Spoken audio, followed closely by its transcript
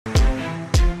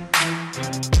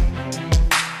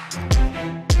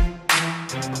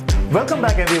Welcome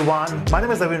back everyone, my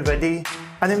name is Reddy,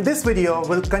 and in this video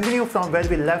we'll continue from where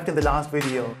we left in the last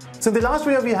video. So in the last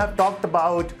video we have talked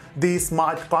about the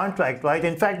smart contract, right?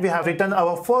 In fact we have written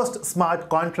our first smart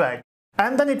contract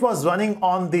and then it was running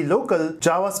on the local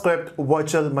JavaScript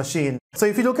virtual machine. So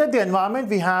if you look at the environment,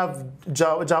 we have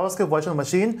JavaScript virtual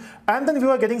machine, and then we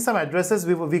were getting some addresses.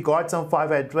 We got some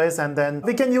 5 address, and then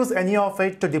we can use any of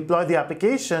it to deploy the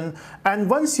application. And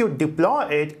once you deploy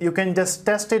it, you can just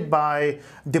test it by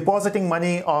depositing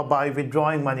money or by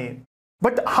withdrawing money.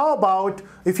 But how about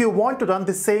if you want to run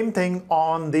the same thing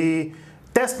on the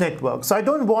test network? So I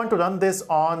don't want to run this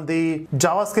on the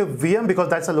JavaScript VM because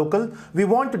that's a local. We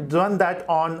want to run that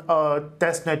on a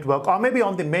test network or maybe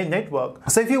on the main network.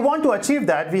 So if you want to achieve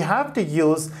that, we have to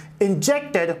use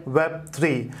injected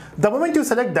Web3. The moment you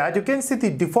select that, you can see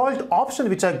the default option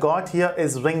which I got here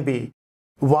is RinkeBy.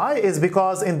 Why is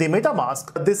because in the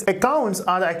MetaMask, these accounts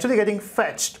are actually getting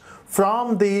fetched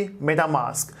from the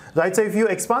MetaMask, right? So if you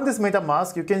expand this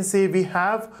MetaMask, you can see we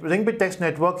have RinkeBy Test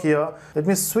Network here. Let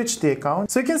me switch the account.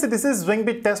 So you can see this is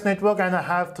RinkeBy Test Network and I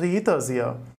have 3 ethers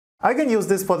here. I can use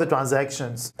this for the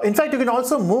transactions. In fact, you can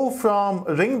also move from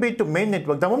RinkeBy to main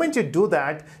network. The moment you do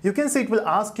that, you can see it will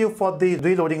ask you for the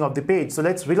reloading of the page. So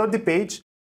let's reload the page.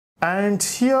 And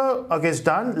here, okay, it's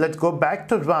done. Let's go back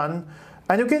to run.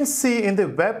 And you can see in the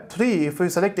Web3, if you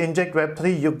select inject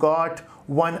Web3, you got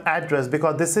one address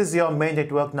because this is your main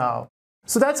network now.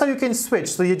 So that's how you can switch.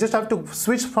 So you just have to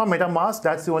switch from MetaMask.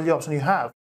 That's the only option you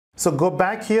have. So go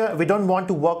back here. We don't want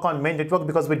to work on main network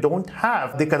because we don't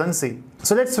have the currency.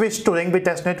 So let's switch to RinkeBy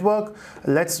Test Network.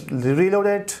 Let's reload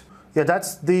it. Yeah,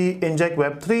 that's the inject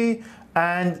Web3.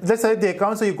 And let's select the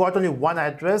account. So you got only one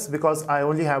address because I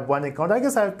only have one account. I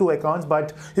guess I have 2 accounts,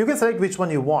 but you can select which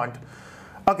one you want.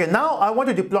 Okay, now I want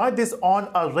to deploy this on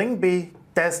a RinkeBy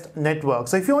Test Network.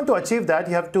 So if you want to achieve that,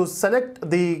 you have to select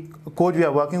the code we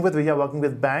are working with. We are working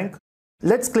with bank.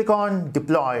 Let's click on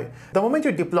deploy. The moment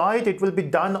you deploy it, it will be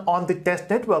done on the test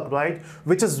network, right?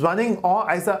 Which is running or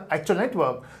as an actual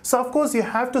network. So of course you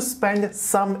have to spend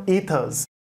some ethers.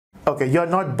 Okay, you're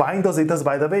not buying those ethers,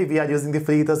 by the way. We are using the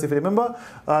free ethers, if you remember.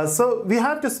 So we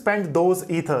have to spend those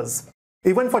ethers,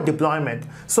 even for deployment.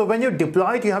 So when you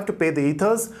deploy it, you have to pay the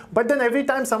ethers, but then every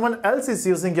time someone else is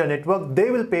using your network,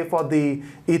 they will pay for the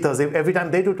ethers. If every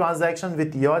time they do transaction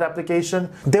with your application,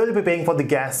 they will be paying for the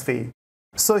gas fee.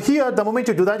 So here, the moment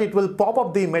you do that, it will pop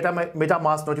up the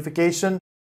MetaMask notification.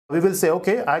 We will say,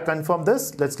 okay, I confirm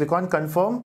this. Let's click on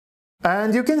confirm.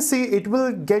 And you can see it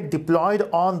will get deployed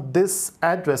on this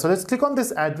address. So let's click on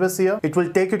this address here. It will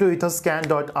take you to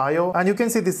etherscan.io, and you can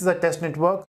see this is a test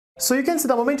network. So you can see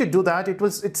the moment you do that,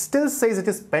 it still says it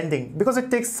is pending because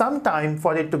it takes some time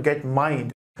for it to get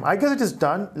mined. I guess it is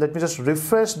done. Let me just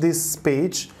refresh this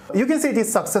page. You can see it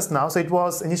is success now. So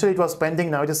initially it was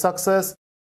pending, now it is success.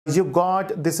 You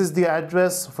got, this is the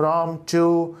address from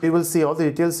to, you will see all the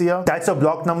details here. That's your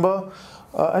block number.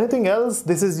 Anything else?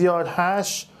 This is your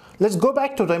hash. Let's go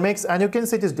back to Remix and you can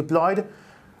see it is deployed.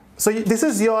 So this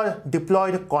is your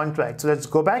deployed contract. So let's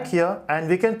go back here and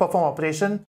we can perform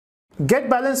operation. Get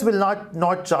balance will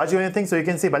not charge you anything. So you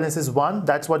can see balance is 1.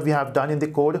 That's what we have done in the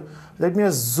code. Let me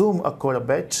just zoom a code a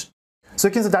bit. So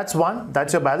you can see that's 1.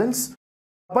 That's your balance.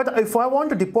 But if I want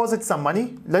to deposit some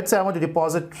money, let's say I want to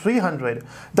deposit 300.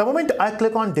 The moment I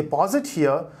click on deposit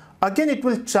here, again it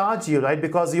will charge you, right?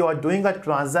 Because you are doing a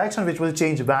transaction which will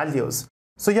change values.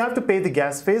 So you have to pay the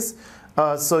gas fees.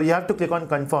 So you have to click on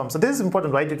confirm. So this is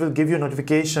important, right? It will give you a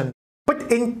notification.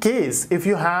 But in case if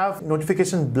you have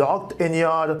notification blocked in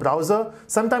your browser,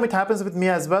 sometimes it happens with me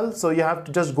as well. So you have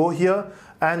to just go here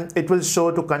and it will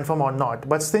show to confirm or not.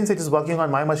 But since it is working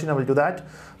on my machine, I will do that.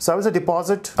 So I will say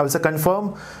deposit, I will say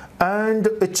confirm, and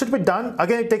it should be done.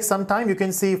 Again, it takes some time. You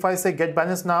can see if I say get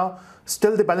balance now,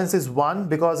 still the balance is 1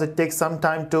 because it takes some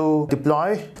time to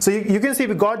deploy. So you can see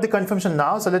we got the confirmation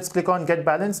now. So let's click on get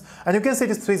balance and you can see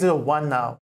it is 301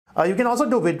 now. You can also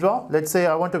do withdraw. Let's say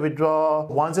I want to withdraw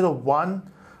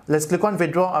 101. Let's click on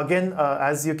withdraw. Again,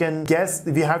 as you can guess,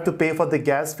 we have to pay for the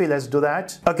gas fee. Let's do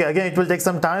that. Okay, again, it will take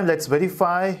some time. Let's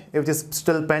verify if it is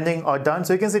still pending or done.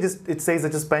 So you can see it says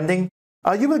it is pending.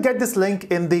 You will get this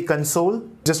link in the console.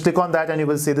 Just click on that and you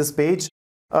will see this page.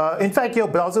 In fact, your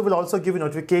browser will also give you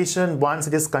notification once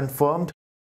it is confirmed.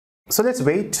 So let's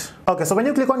wait. Okay, so when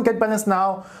you click on get balance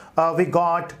now, we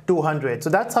got 200. So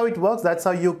that's how it works. That's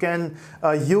how you can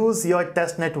use your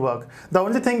test network. The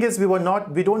only thing is we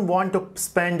don't want to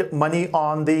spend money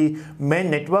on the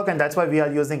main network, and that's why we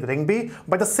are using RinkeBy.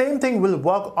 But the same thing will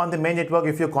work on the main network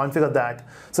if you configure that.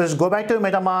 So just go back to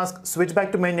MetaMask, switch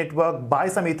back to main network, buy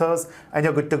some ethers, and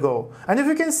you're good to go. And if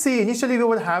you can see, initially we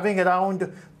were having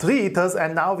around 3 ethers,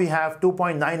 and now we have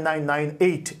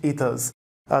 2.9998 ethers.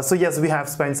 So yes, we have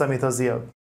spent some ethers here.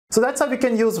 So that's how we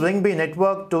can use RinkeBy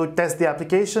network to test the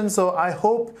application. So I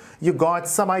hope you got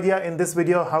some idea in this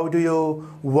video how do you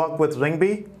work with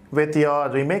RinkeBy with your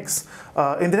remix.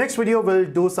 In the next video,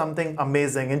 we'll do something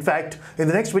amazing. In fact, in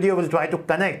the next video, we'll try to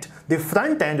connect the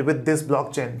front end with this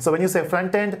blockchain. So when you say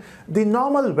front end, the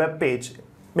normal web page,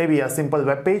 maybe a simple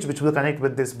web page which will connect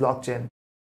with this blockchain.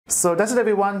 So that's it,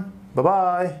 everyone.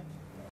 Bye-bye.